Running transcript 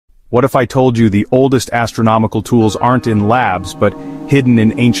What if I told you the oldest astronomical tools aren't in labs but hidden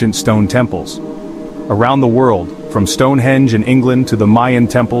in ancient stone temples? Around the world, from Stonehenge in England to the Mayan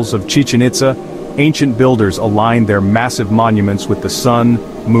temples of Chichen Itza, ancient builders aligned their massive monuments with the sun,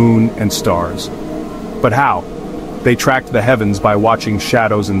 moon, and stars. But how? They tracked the heavens by watching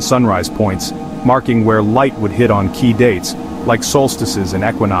shadows and sunrise points, marking where light would hit on key dates, like solstices and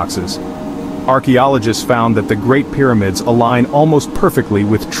equinoxes. Archaeologists found that the Great Pyramids align almost perfectly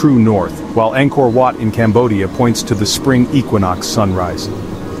with true north, while Angkor Wat in Cambodia points to the spring equinox sunrise.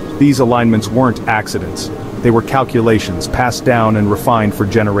 These alignments weren't accidents. They were calculations passed down and refined for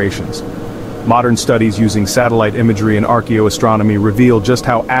generations. Modern studies using satellite imagery and archaeoastronomy reveal just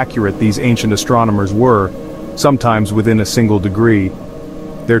how accurate these ancient astronomers were, sometimes within a single degree.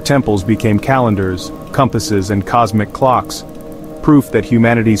 Their temples became calendars, compasses, and cosmic clocks, proof that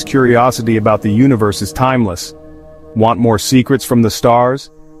humanity's curiosity about the universe is timeless. Want more secrets from the stars?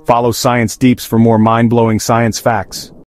 Follow Science Deeps for more mind-blowing science facts.